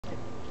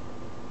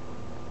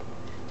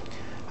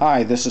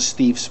Hi, this is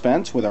Steve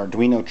Spence with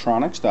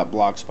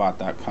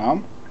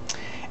ArduinoTronics.blogspot.com,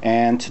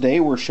 and today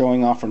we're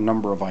showing off a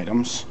number of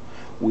items.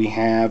 We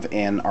have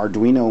an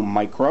Arduino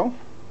Micro,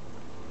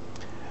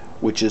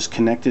 which is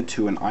connected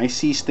to an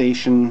IC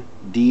Station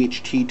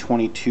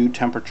DHT22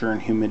 temperature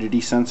and humidity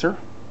sensor.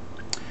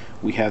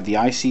 We have the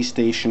IC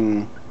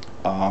Station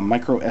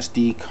micro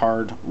SD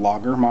card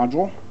logger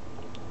module.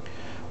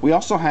 We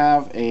also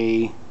have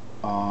a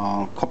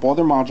couple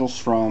other modules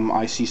from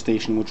IC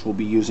Station which we'll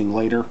be using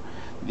later.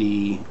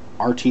 The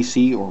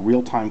RTC or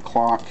real-time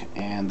clock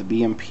and the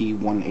BMP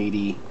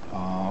 180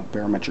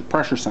 barometric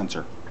pressure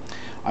sensor.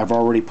 I've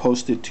already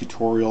posted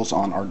tutorials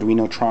on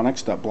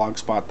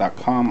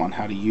ArduinoTronics.blogspot.com on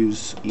how to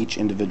use each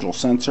individual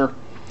sensor,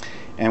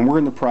 and we're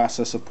in the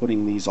process of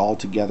putting these all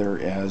together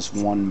as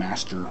one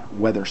master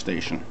weather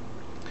station.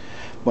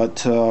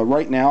 But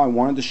right now I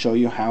wanted to show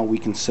you how we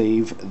can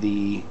save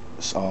the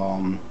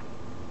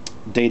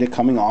data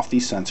coming off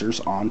these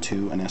sensors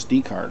onto an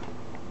SD card.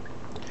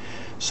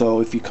 So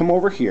if you come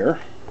over here,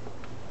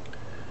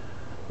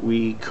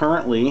 we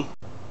currently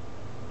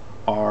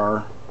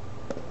are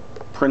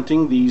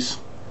printing these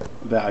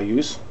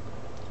values,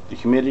 the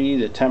humidity,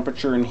 the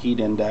temperature, and heat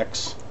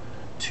index,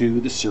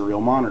 to the serial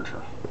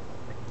monitor.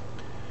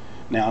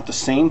 Now at the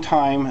same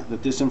time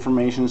that this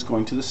information is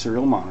going to the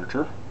serial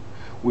monitor,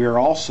 we are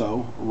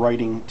also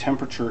writing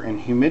temperature and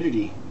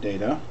humidity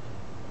data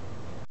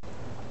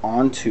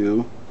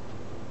onto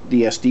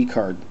the SD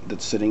card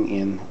that's sitting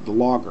in the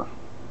logger.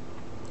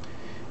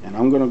 And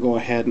I'm going to go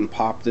ahead and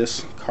pop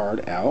this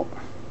card out.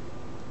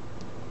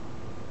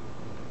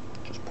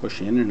 Just push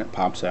in and it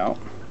pops out.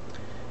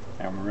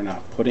 And we're going to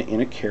put it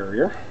in a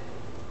carrier.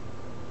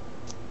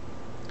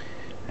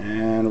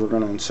 And we're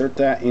going to insert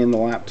that in the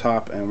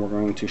laptop, and we're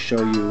going to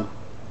show you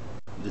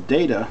the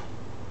data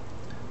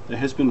that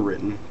has been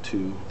written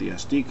to the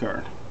SD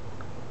card.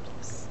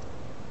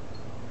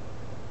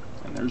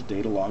 And there's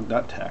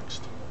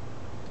datalog.txt.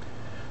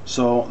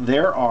 So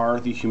there are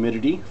the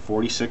humidity,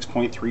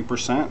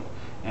 46.3%,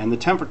 and the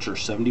temperature,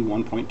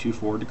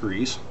 71.24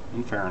 degrees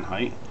in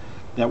Fahrenheit,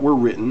 that were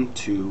written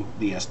to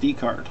the SD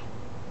card.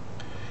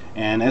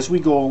 And as we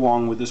go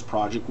along with this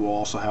project, we'll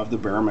also have the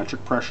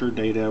barometric pressure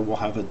data. We'll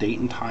have a date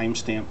and time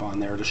stamp on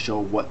there to show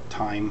what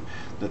time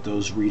that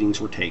those readings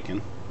were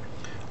taken.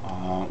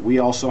 We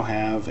also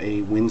have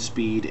a wind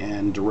speed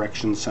and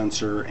direction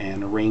sensor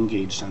and a rain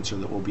gauge sensor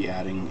that we'll be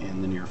adding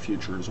in the near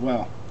future as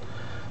well.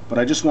 But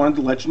I just wanted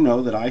to let you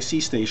know that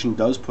IC Station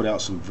does put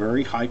out some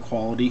very high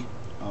quality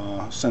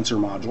sensor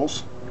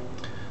modules.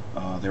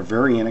 They're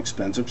very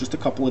inexpensive, just a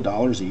couple of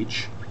dollars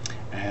each,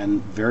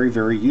 and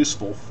very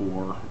useful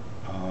for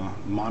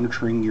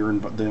monitoring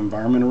the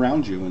environment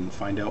around you and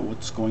find out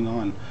what's going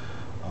on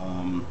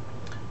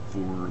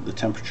for the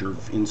temperature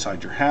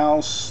inside your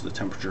house, the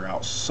temperature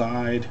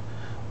outside.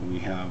 We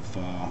have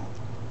a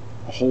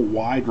whole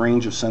wide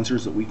range of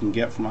sensors that we can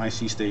get from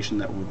IC Station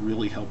that would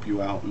really help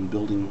you out in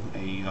building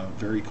a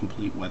very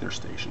complete weather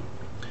station.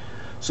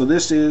 So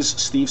this is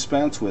Steve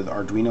Spence with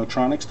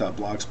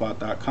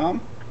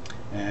ArduinoTronics.blogspot.com,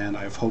 and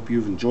I hope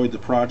you've enjoyed the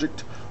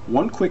project.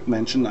 One quick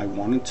mention I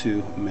wanted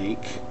to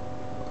make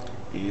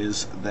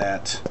is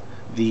that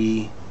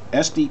the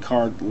SD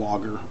card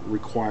logger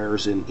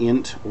requires an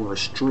int or a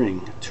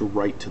string to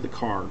write to the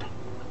card,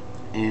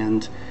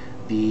 and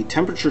the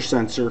temperature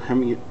sensor,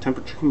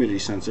 temperature humidity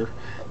sensor,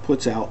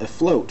 puts out a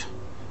float.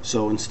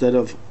 So instead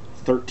of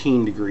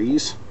 13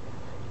 degrees,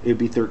 it'd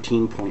be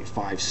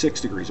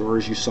 13.56 degrees, or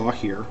as you saw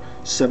here,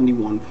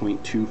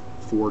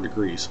 71.24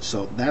 degrees.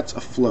 So that's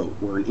a float,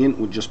 where an int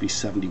would just be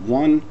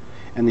 71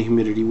 and the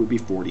humidity would be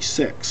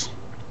 46.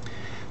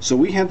 So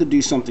we had to do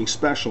something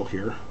special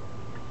here.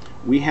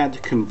 We had to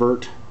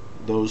convert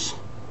those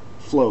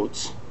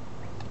floats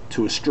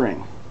to a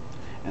string,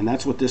 and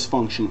that's what this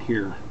function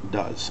here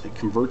does. It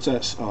converts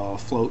that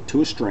float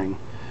to a string,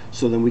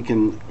 so then we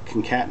can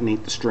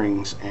concatenate the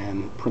strings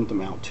and print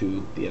them out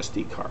to the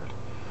SD card.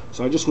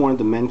 So I just wanted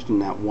to mention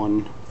that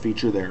one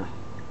feature there,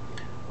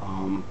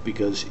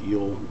 because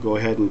you'll go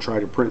ahead and try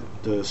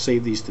to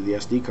save these to the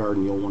SD card,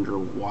 and you'll wonder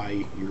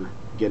why you're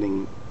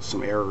getting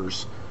some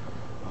errors,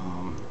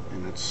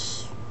 and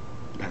that's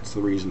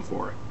the reason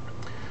for it.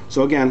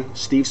 So again,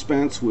 Steve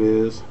Spence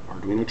with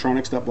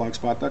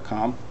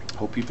ArduinoTronics.blogspot.com.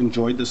 Hope you've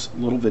enjoyed this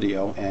little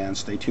video, and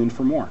stay tuned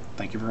for more.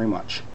 Thank you very much.